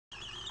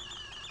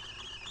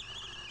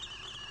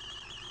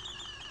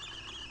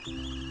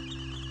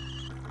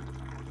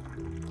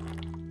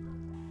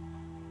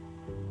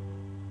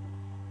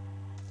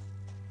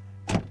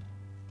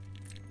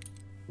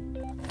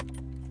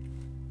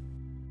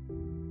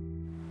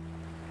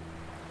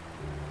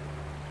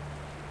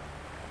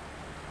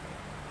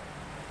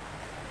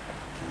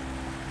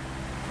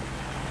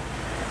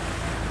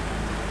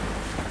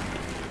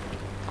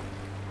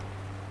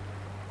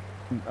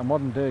a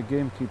modern day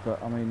gamekeeper,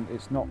 I mean,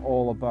 it's not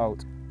all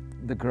about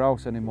the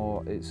grouse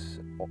anymore. It's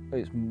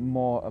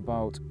more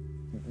about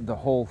the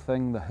whole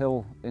thing, the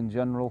hill in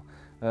general,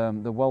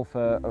 the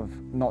welfare of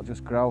not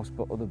just grouse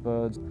but other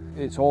birds.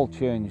 It's all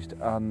changed,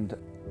 and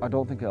I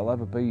don't think it'll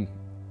ever be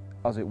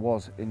as it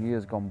was in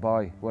years gone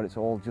by, where it's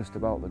all just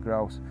about the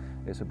grouse.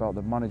 It's about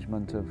the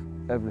management of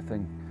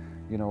everything,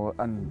 you know,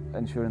 and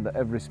ensuring that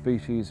every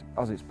species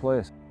has its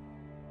place.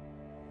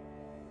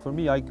 For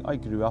me, I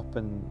grew up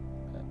on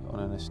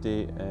an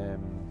estate,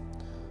 and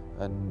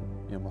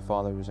you know, my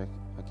father was a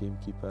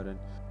gamekeeper, and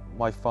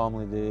my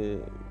family,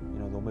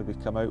 they'll maybe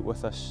come out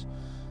with us,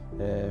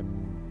 maybe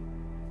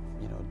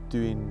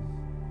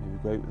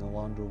go out with the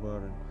Land Rover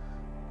and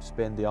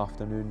spend the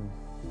afternoon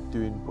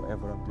doing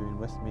whatever I'm doing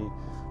with me.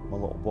 My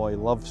little boy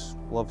loves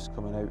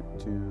coming out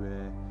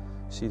to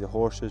see the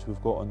horses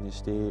we've got on the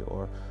estate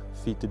or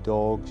feed the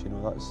dogs. You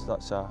know,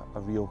 that's a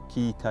real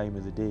key time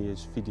of the day,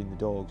 is feeding the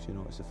dogs. You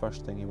know, it's the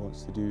first thing he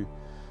wants to do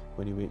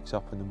when he wakes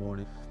up in the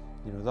morning.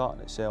 You know, that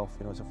in itself,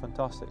 you know, it's a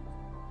fantastic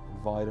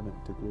environment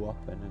to grow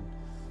up in, and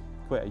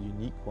quite a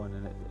unique one,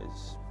 and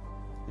it's,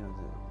 you know,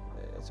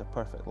 it's a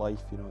perfect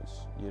life. You know,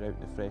 you're out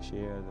in the fresh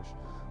air, there's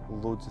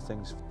loads of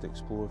things to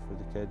explore for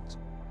the kids.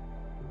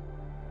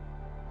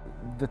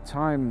 The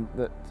time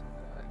that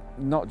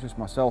not just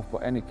myself but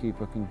any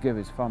keeper can give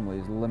his family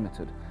is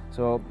limited,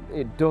 so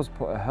it does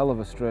put a hell of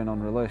a strain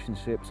on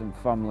relationships and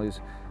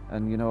families.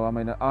 And you know, I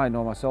mean, I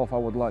know myself, I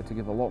would like to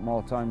give a lot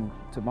more time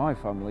to my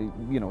family.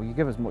 You know, you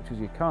give as much as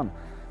you can,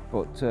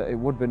 but it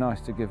would be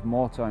nice to give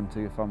more time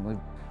to your family.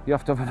 You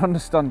have to have an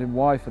understanding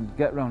wife and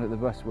get around it the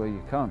best way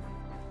you can.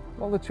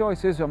 Well, the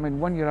choice is, I mean,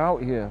 when you're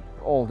out here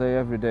all day,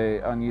 every day,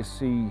 and you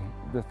see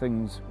the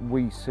things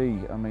we see,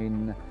 I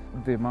mean,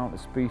 the amount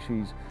of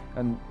species,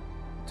 and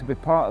to be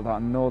part of that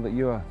and know that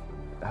you're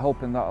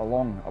helping that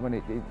along, I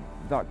mean,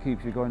 that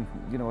keeps you going,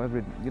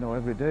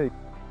 every day.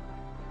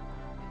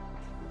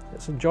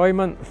 It's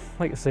enjoyment.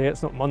 Like I say,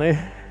 it's not money.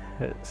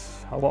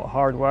 It's a lot of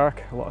hard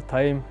work, a lot of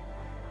time.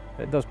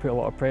 It does put a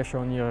lot of pressure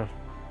on your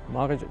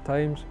marriage at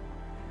times.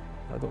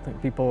 I don't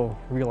think people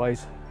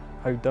realise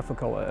how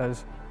difficult it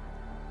is,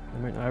 the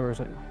amount of hours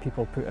that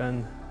people put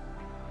in.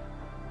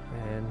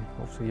 And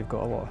obviously you've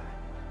got a lot of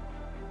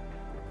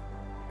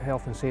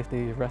health and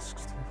safety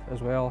risks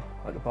as well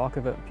at the back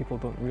of it. People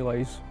don't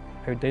realise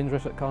how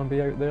dangerous it can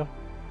be out there.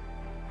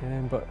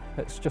 But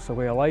it's just a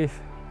way of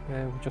life.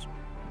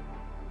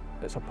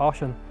 It's a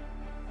passion,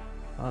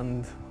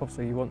 and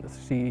obviously you want to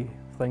see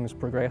things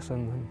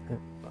progressing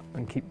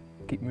and keep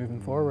moving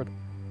forward.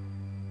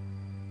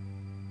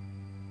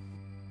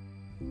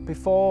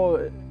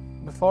 Before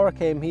I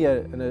came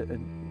here,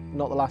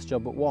 not the last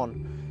job but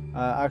one,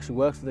 I actually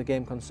worked for the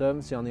Game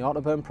Conservancy on the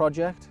Otterburn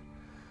project,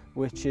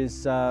 which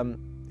is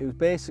it was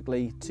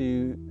basically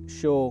to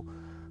show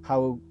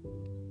how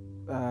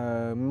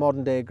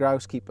modern day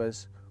grouse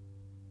keepers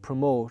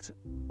promote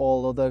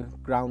all other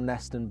ground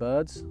nesting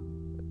birds,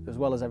 as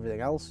well as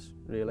everything else,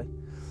 really.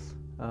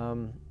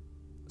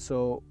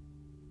 So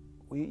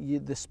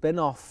the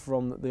spin-off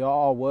from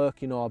our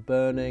work, you know, our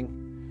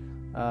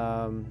burning,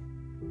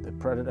 the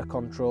predator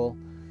control,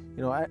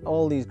 you know,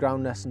 all these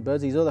ground nesting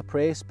birds, these other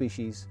prey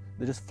species,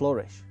 they just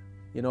flourish.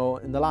 You know,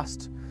 in the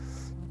last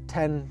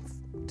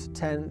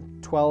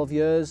 12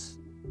 years,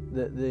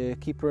 the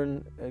keeper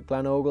in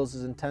Glen Ogles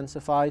has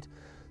intensified.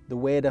 The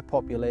wadder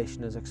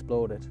population has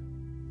exploded.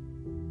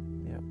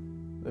 Yeah.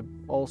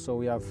 Also,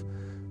 we have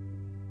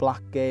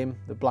black game,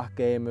 the black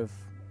game of,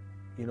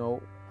 you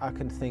know, I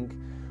can think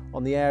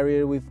on the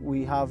area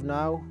we have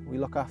now, we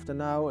look after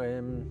now,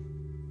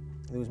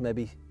 there was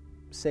maybe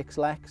 6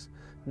 leks,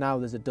 now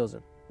there's a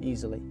dozen,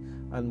 easily,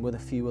 and with a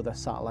few other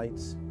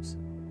satellites,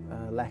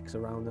 leks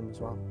around them as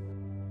well.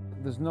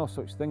 There's no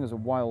such thing as a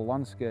wild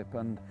landscape,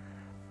 and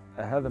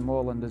a heather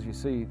moorland, as you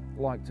see,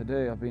 like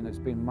today, it's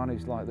been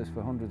managed like this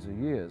for hundreds of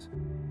years.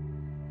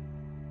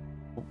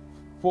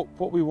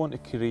 What we want to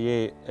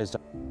create is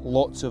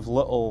lots of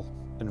little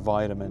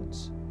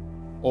environments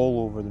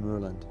all over the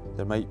moorland.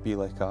 There might be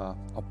like a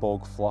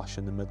bog flush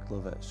in the middle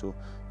of it, so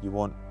you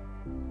want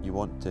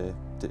to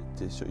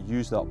sort of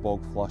use that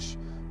bog flush,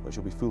 which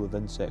will be full of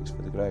insects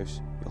for the grouse.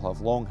 You'll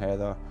have long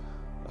heather,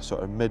 a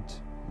sort of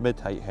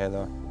mid-height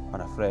heather,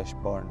 and a fresh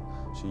burn.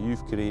 So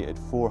you've created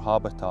 4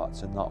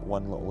 habitats in that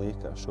one little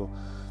acre. So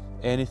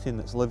anything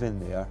that's living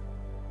there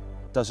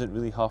doesn't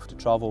really have to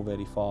travel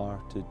very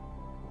far to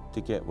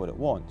get what it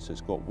wants.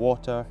 It's got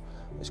water,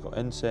 it's got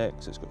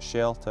insects, it's got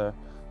shelter,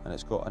 and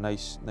it's got a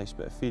nice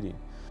bit of feeding.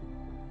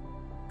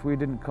 If we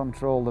didn't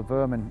control the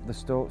vermin, the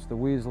stoats, the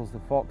weasels, the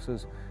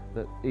foxes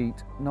that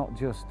eat not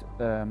just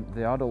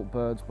the adult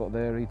birds, but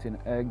they're eating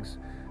eggs,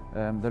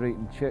 they're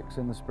eating chicks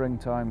in the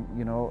springtime,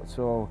 you know,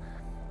 so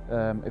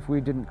if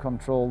we didn't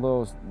control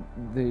those,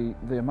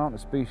 the amount of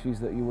species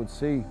that you would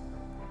see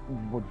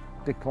would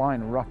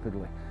decline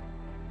rapidly.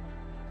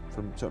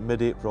 From sort of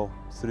mid-April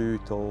through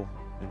till,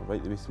 you know,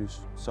 right the way through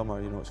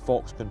summer, you know, it's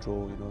fox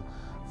control. You know,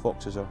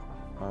 foxes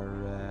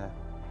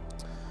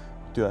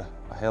do a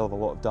hell of a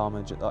lot of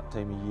damage at that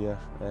time of year.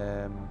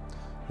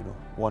 You know,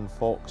 one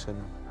fox in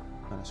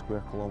a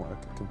square kilometre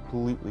could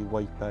completely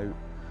wipe out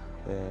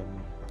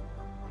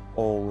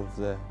all of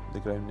the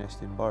ground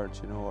nesting birds,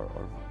 you know,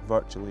 or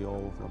virtually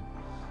all of them.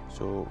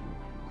 So,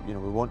 you know,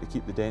 we want to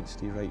keep the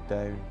density right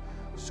down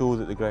so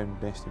that the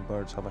ground nesting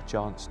birds have a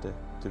chance to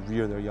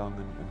rear their young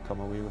and come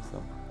away with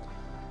them.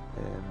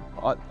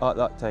 At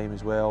that time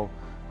as well,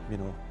 you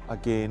know,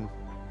 again,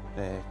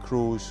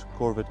 crows,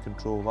 corvid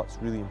control, that's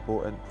really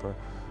important for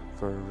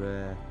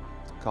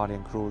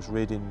carrion crows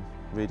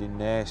raiding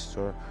nests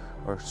or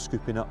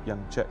scooping up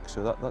young chicks.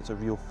 So that's a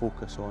real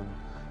focus on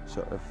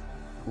sort of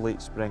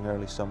late spring,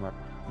 early summer.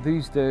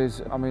 These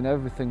days, I mean,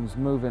 everything's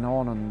moving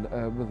on,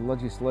 and with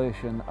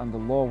legislation and the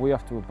law, we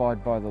have to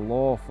abide by the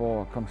law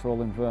for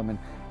controlling vermin.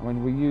 I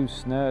mean, we use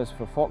snares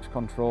for fox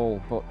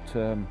control, but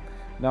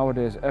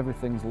nowadays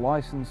everything's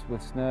licensed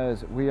with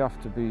snares. We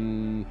have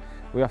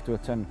to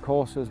attend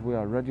courses. We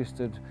are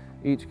registered.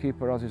 Each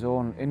keeper has his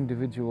own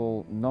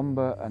individual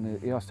number, and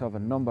he has to have a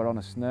number on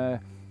a snare.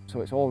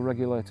 So it's all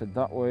regulated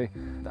that way.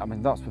 I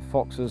mean, that's for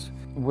foxes.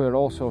 We're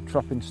also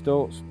trapping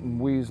stoats and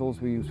weasels.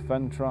 We use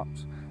fen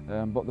traps.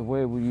 But the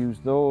way we use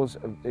those,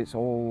 it's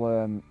all,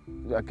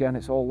 again,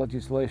 it's all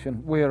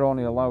legislation. We're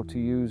only allowed to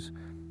use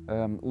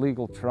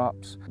legal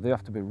traps. They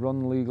have to be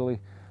run legally.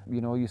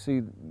 You know,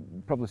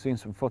 probably seen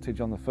some footage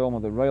on the film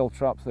of the rail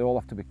traps. They all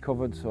have to be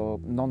covered,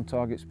 so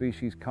non-target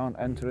species can't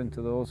enter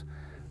into those.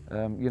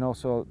 You know,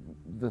 so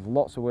there's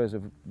lots of ways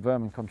of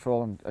vermin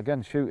control, and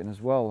again, shooting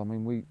as well. I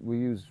mean, we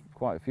use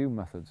quite a few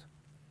methods.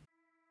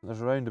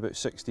 There's around about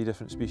 60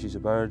 different species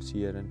of birds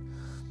here, and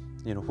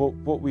you know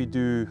what we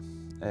do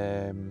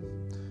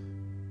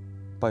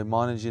by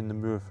managing the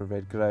moor for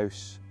red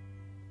grouse.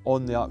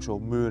 On the actual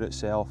moor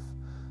itself,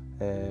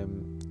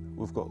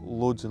 we've got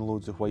loads and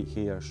loads of white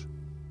hares,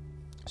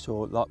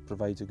 so that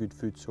provides a good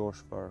food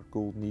source for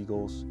golden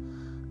eagles.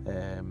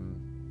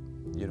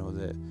 You know,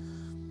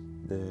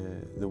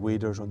 the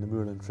waders on the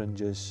moorland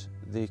fringes,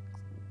 you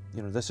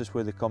know, this is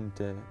where they come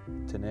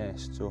to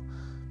nest. So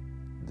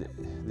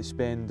they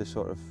spend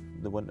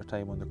the winter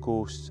time on the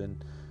coasts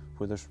and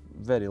where there's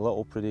very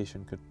little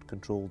predation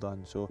control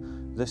done. So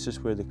this is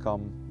where they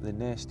come, they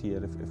nest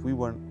here. If we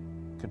weren't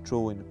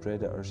controlling the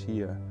predators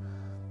here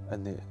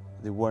and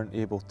they weren't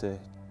able to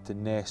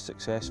nest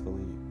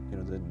successfully, you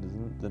know,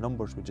 the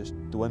numbers would just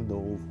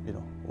dwindle, you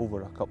know,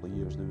 over a couple of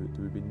years. There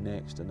would be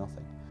next to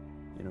nothing.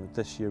 You know,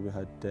 this year we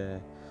had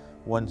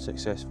one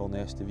successful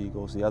nest of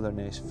eagles. The other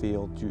nest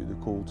failed due to the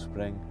cold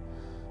spring.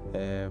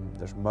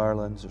 There's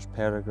merlins, there's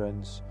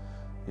peregrines.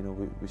 You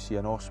know, we see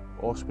an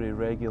osprey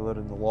regular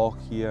in the loch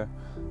here.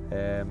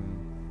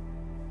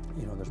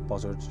 You know, there's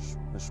buzzards,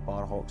 there's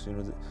sparrowhawks. You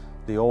know,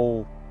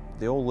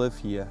 they all live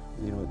here.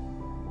 You know,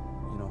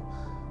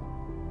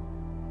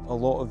 a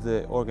lot of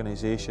the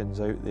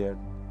organisations out there,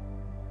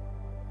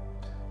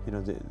 you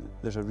know,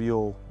 there's a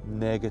real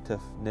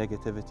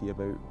negativity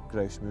about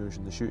grouse moors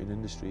in the shooting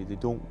industry. They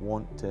don't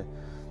want to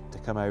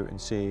come out and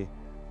say,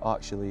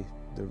 actually,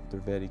 they're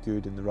very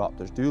good and the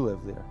raptors do live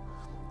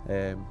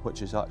there,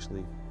 which is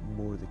actually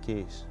more the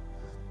case.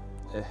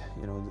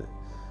 You know,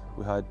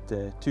 we had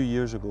 2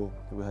 years ago,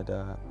 we had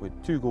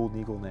 2 golden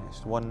eagle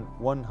nests.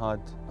 One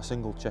had a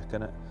single chick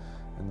in it,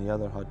 and the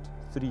other had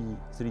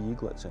three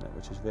eaglets in it,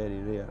 which is very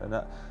rare. And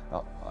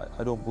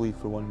I don't believe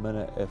for 1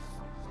 minute if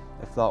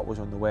that was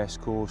on the west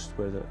coast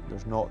where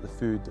there's not the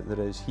food that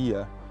there is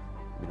here,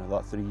 you know,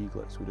 that 3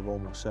 eaglets would have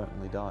almost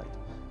certainly died.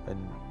 And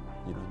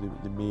you know,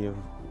 they may have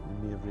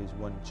raised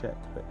 1 chick,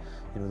 but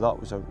you know, that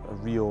was a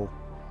real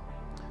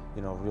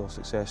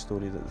success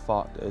story. That the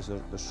fact is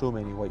there's so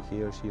many white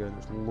hares here,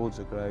 there's loads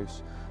of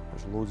grouse,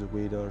 there's loads of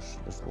waders,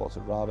 there's lots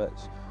of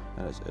rabbits,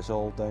 and it's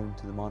all down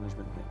to the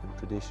management and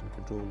predation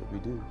control that we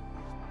do.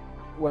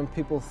 When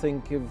people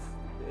think of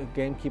a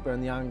gamekeeper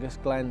in the Angus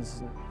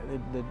Glens,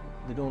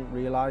 they don't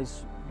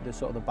realise the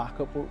sort of the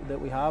backup that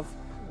we have.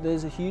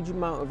 There's a huge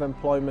amount of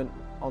employment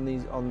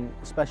on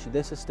especially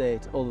this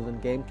estate, other than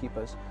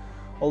gamekeepers.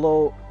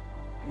 Although,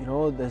 you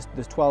know, there's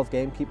 12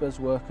 gamekeepers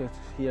work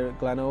here at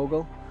Glen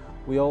Ogle.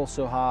 We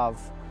also have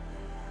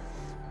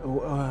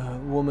a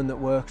woman that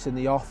works in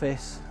the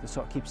office that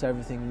sort of keeps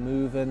everything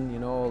moving, you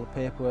know, all the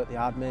paperwork, the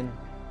admin,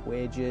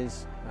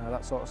 wages,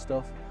 that sort of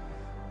stuff.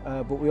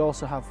 But we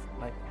also have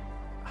like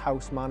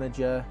house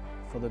manager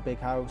for the big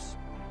house.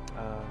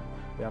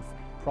 We have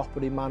a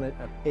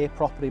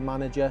property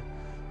manager.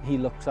 He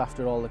looks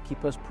after all the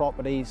keepers'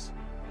 properties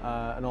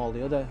and all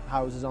the other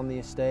houses on the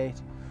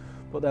estate.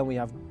 But then we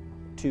have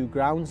 2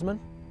 groundsmen.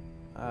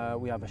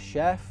 We have a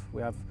chef.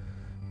 We have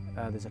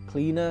there's a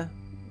cleaner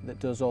that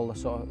does all the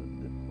sort of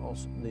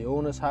also the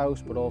owner's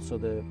house, but also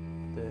the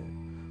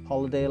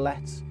holiday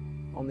lets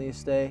on the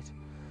estate.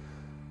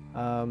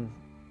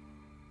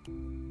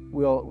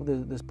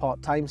 There's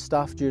part-time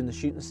staff during the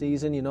shooting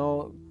season. You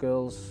know,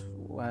 girls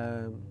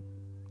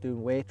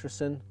doing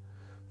waitressing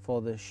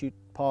for the shoot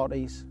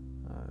parties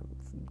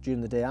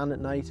during the day and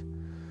at night.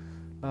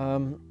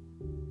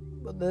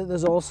 But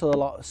there's also a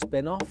lot of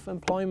spin-off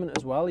employment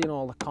as well. You know,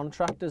 all the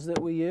contractors that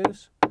we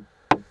use.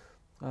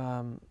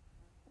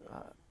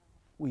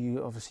 We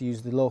obviously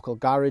use the local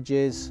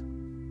garages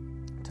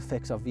to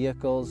fix our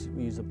vehicles.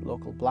 We use a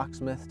local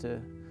blacksmith to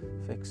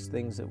fix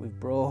things that we've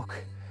broke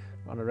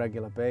on a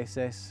regular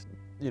basis.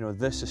 You know,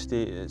 this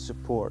estate, it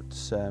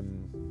supports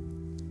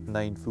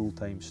 10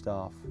 full-time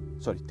staff.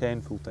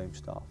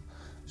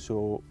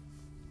 So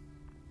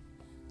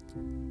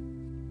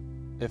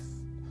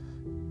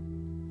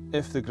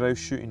if the grouse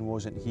shooting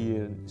wasn't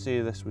here, and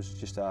say this was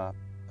just an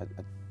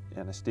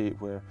estate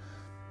where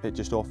it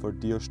just offered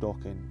deer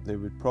stalking, they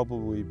would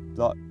probably,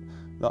 that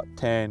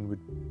 10 would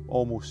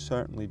almost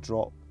certainly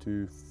drop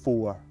to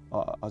 4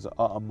 at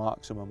a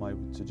maximum, I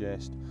would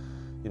suggest.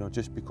 You know,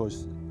 just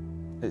because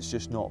it's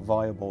just not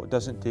viable. It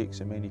doesn't take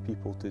so many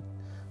people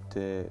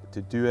to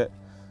do it,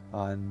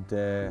 and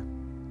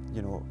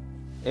you know,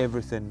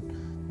 everything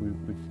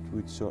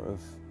would sort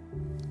of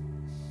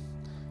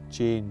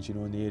change. You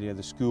know, in the area,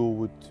 the school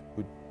would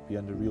be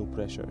under real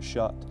pressure to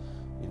shut.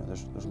 You know,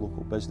 there's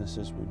local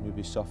businesses would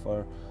maybe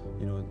suffer.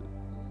 You know,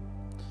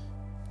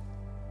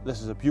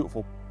 this is a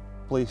beautiful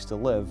place to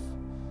live,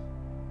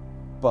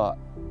 but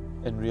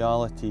in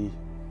reality,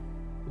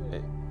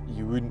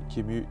 you wouldn't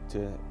commute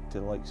to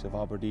the likes of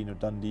Aberdeen or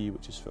Dundee,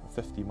 which is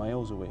 50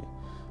 miles away,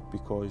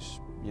 because,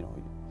 you know,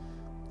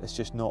 it's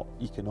just not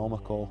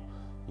economical.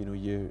 You know,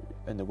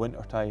 in the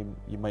winter time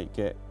you might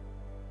get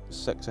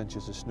 6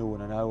 inches of snow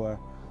in an hour,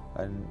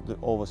 and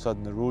all of a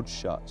sudden the road's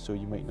shut, so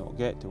you might not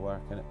get to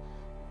work, and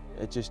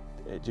it just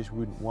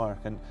wouldn't work.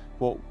 And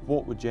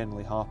what would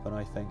generally happen,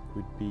 I think,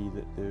 would be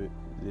that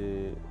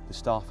the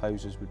staff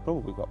houses would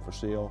probably go up for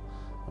sale,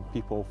 and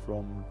people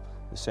from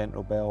the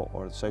Central Belt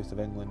or the south of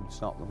England would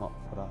snap them up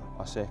for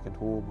a second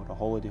home or a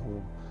holiday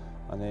home,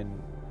 and then,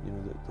 you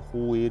know, the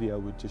whole area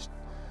would just,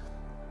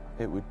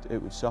 it would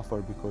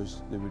suffer,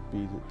 because there would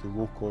be the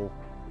local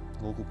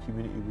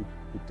community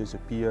would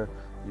disappear.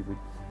 You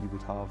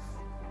would have,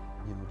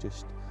 you know,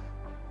 just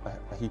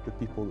a heap of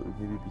people that would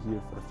maybe be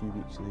here for a few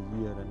weeks of the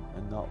year,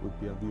 and that would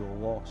be a real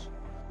loss.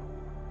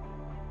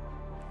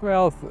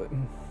 Well, the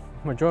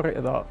majority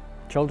of the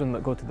children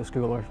that go to the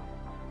school are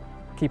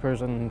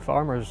keepers and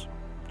farmers'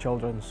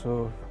 children,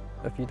 so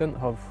if you didn't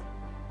have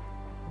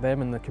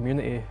them in the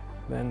community,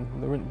 then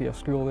there wouldn't be a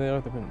school there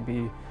wouldn't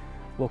be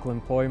local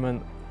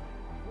employment,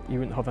 you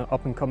wouldn't have an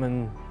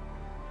up-and-coming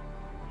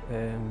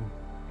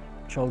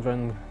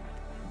children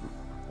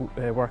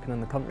working in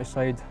the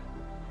countryside,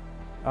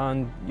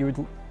 and you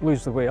would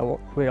lose the way of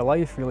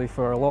life, really,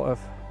 for a lot of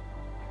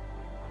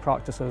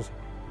practices.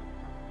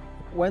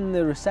 When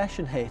the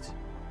recession hit,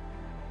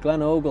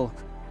 Glen Ogle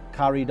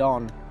carried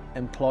on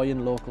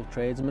employing local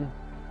tradesmen,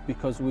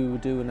 because we were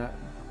doing up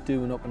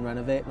and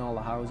renovating all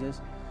the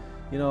houses,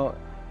 you know,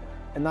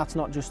 and that's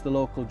not just the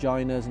local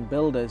joiners and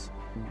builders.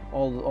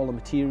 All the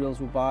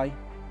materials we buy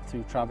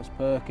through Travis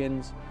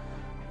Perkins,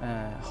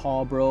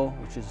 Harborough,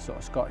 which is a sort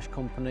of Scottish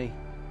company.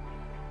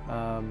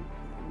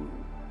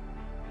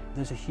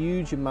 There's a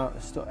huge amount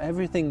of stuff.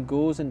 Everything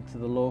goes into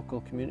the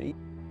local community.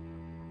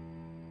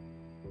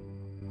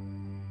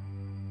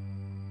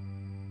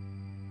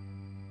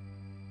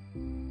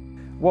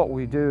 What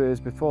we do is,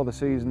 before the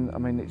season, I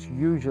mean, it's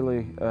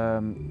usually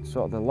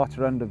sort of the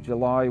latter end of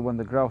July, when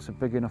the grouse are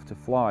big enough to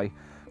fly,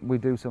 we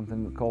do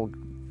something called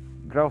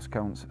grouse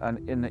counts, and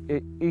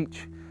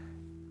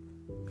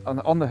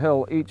on the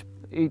hill, each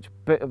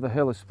bit of the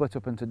hill is split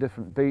up into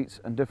different beats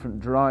and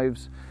different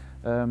drives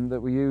that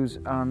we use,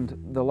 and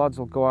the lads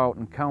will go out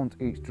and count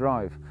each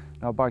drive.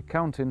 Now, by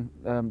counting,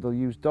 they'll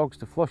use dogs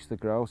to flush the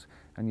grouse,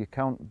 and you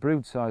count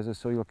brood sizes,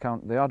 so you'll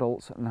count the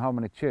adults and how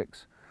many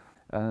chicks.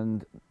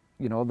 And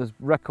you know, there's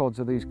records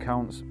of these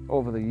counts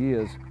over the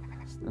years,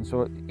 and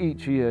so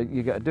each year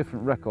you get a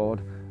different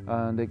record,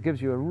 and it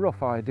gives you a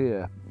rough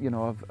idea, you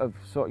know, of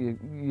sort of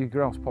your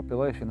grouse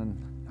population and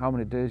how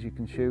many days you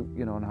can shoot,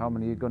 you know, and how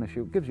many you're going to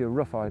shoot. It gives you a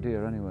rough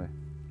idea anyway.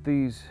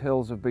 These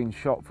hills have been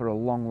shot for a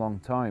long, long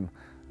time,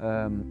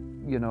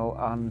 you know,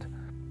 and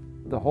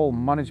the whole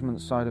management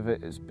side of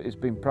it is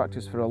been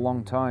practiced for a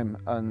long time,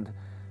 and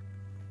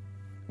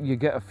you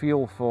get a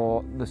feel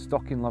for the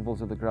stocking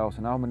levels of the grouse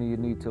and how many you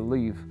need to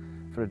leave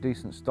for a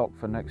decent stock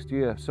for next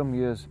year. Some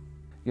years,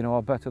 you know,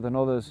 are better than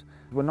others.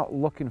 We're not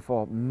looking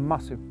for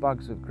massive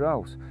bags of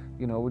grouse,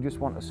 you know, we just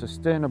want a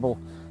sustainable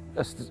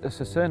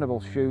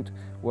shoot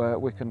where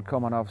we can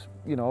come and have,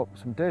 you know,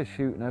 some days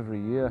shooting every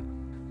year,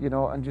 you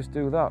know, and just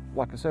do that.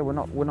 Like I say, we're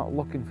not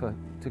looking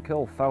to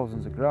kill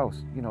thousands of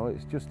grouse, you know,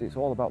 it's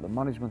all about the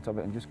management of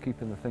it and just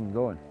keeping the thing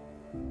going.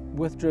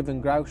 With Driven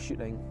Grouse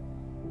Shooting,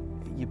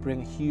 you bring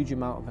a huge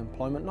amount of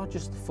employment, not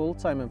just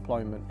full-time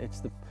employment,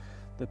 it's the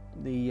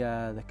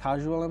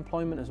casual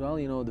employment as well,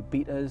 you know, the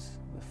beaters,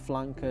 the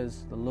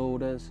flankers, the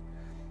loaders.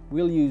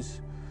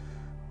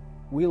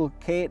 We'll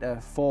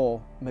cater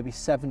for maybe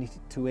 70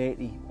 to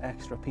 80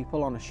 extra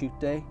people on a shoot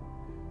day,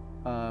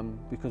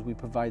 because we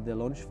provide their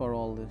lunch for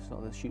all the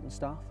shooting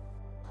staff.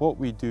 What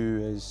we do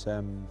is,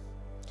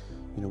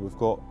 you know, we've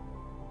got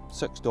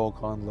 6 dog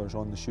handlers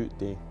on the shoot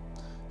day,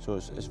 so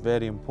it's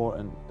very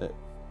important that,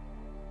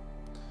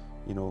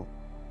 you know,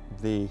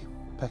 they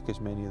pick as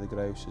many of the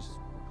grouse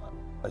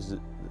as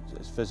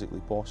physically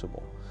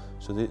possible.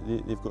 So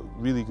they've got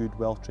really good,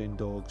 well-trained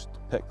dogs to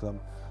pick them.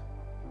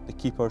 The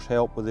keepers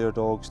help with their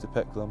dogs to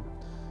pick them.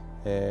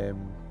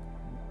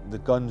 The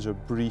guns are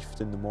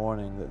briefed in the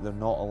morning that they're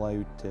not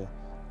allowed to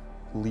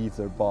leave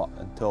their butt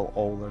until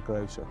all their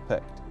grouse are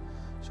picked.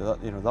 So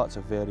that, you know, that's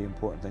a very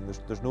important thing.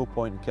 There's no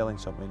point in killing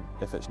something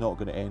if it's not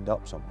going to end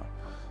up somewhere.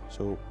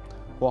 So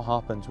what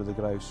happens with the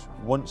grouse,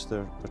 once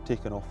they're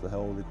taken off the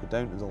hill, they go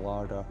down to the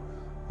larder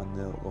and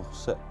they'll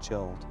sit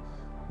chilled.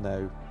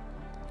 Now,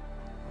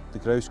 the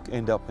grouse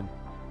end up in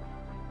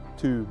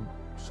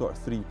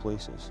three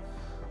places.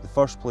 The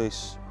first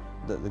place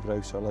that the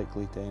grouse are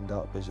likely to end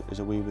up is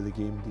away with the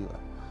game dealer.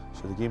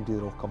 So the game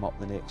dealer will come up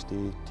the next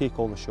day, take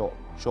all the shot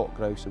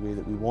grouse away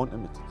that we want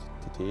them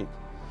to take,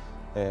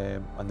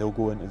 and they'll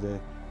go into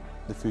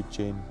the food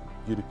chain,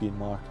 European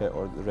market,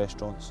 or the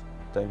restaurants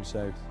down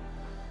south.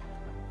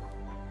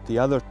 The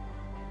other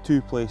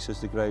two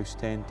places the grouse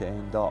tend to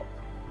end up,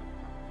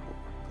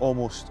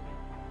 almost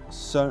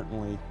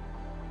certainly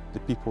the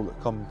people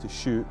that come to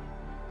shoot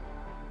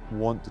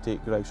want to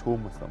take grouse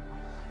home with them.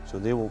 So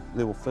they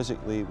will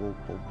physically will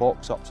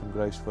box up some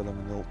grouse for them,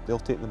 and they'll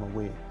take them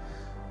away.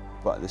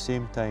 But at the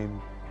same time,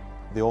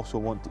 they also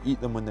want to eat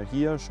them when they're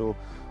here. So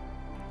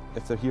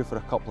if they're here for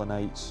a couple of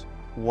nights,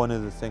 one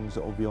of the things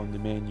that will be on the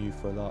menu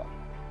for that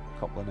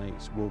couple of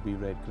nights will be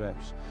red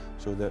grouse.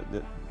 So that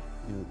you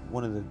know,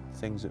 one of the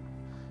things that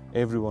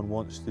everyone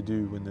wants to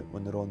do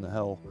when they're on the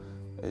hill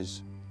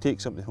is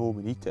take something home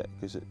and eat it,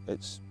 because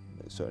it's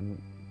sort of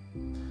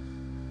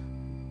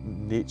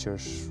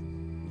nature's,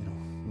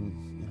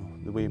 you know,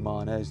 the way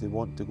man is. They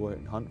want to go out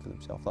and hunt for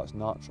themselves. That's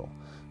natural,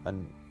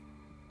 and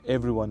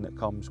everyone that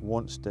comes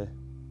wants to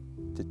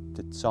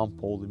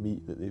sample the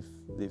meat that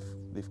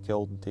they've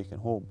killed and taken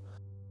home.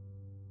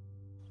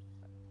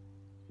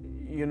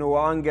 You know,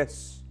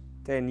 Angus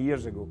 10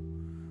 years ago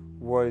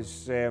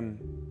was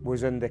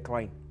in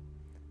decline.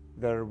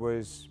 There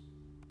was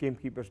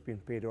gamekeepers being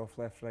paid off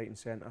left, right and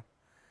centre.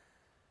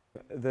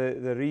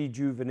 The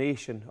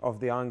rejuvenation of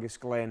the Angus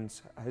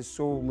Glens has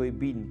solely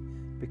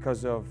been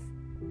because of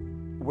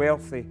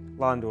wealthy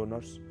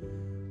landowners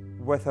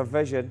with a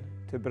vision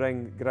to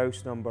bring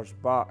grouse numbers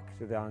back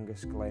to the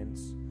Angus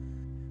Glens.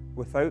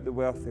 Without the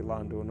wealthy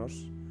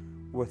landowners,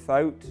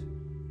 without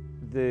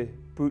the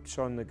boots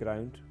on the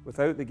ground,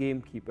 without the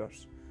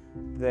gamekeepers,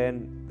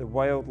 then the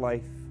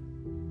wildlife,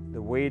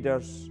 the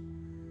waders,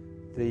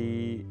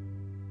 the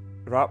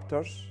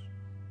raptors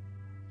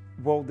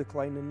will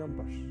decline in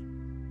numbers,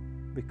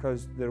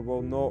 because there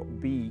will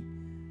not be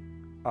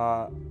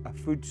a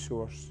food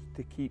source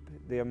to keep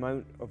the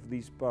amount of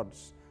these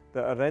birds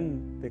that are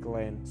in the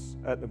glens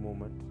at the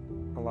moment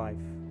alive.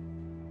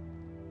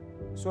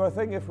 So I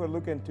think if we're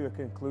looking to a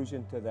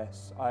conclusion to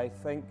this, I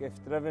think if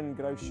driven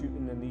grouse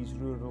shooting in these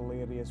rural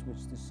areas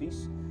was to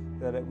cease,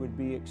 that it would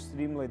be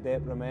extremely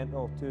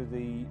detrimental to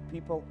the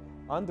people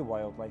and the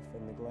wildlife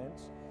in the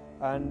glens.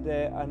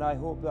 And I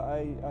hope that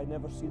I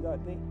never see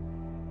that day.